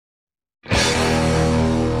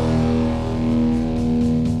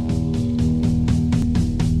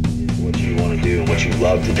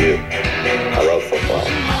love to do. I love football.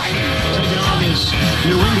 Taking on this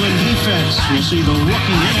New England defense. We'll see the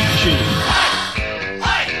rookie in action.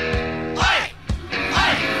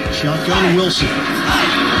 Shotgun Wilson.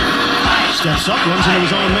 Steps up, runs into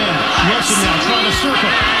his own man. Wilson now trying to circle.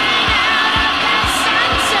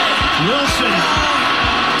 Wilson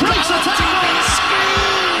breaks a tackle.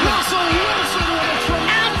 Russell Wilson with a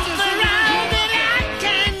tremendous that I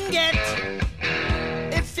can get,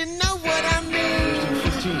 if you know what I mean.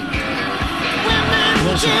 15.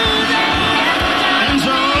 Wilson. End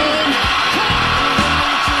zone.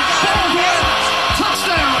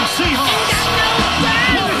 Touchdown, Seahawks.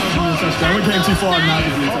 We came too far not to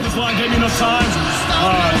do it. Offensive line gave me enough time.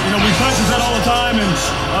 We practice that all the time, and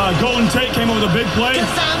Golden Tate came up with a big play.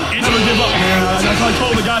 Never give up, man. That's what I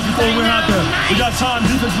told the guys before we went out there. We got time.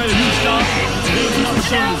 Defense made a huge stop.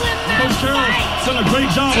 Coach Carroll's done a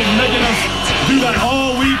great job of making us do that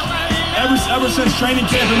all week, ever since training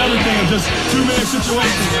camp and everything. It's just 2-minute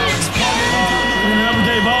situations. We never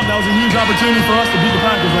gave up. That was a huge opportunity for us to beat the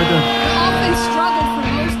Packers right there. The offense struggled for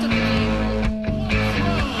most of the game.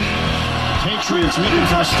 Patriots looking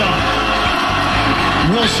for a stop.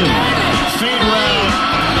 Wilson, fade route.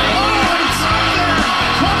 Oh, it's up there!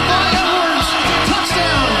 Caught by Edwards.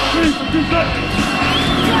 Touchdown!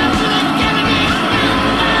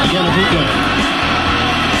 Again, a bootleg.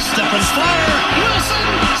 Step and fire. Wilson,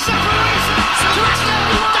 separation.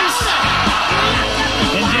 Touchdown, Wilson!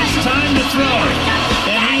 And just time to throw.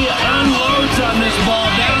 And he unloads on this ball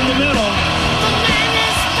down the middle.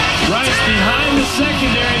 Right behind the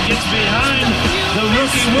secondary, gets behind the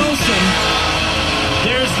rookie Wilson.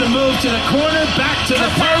 There's the move to the corner, back to the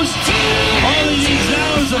post. All he needs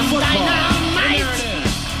now is a football.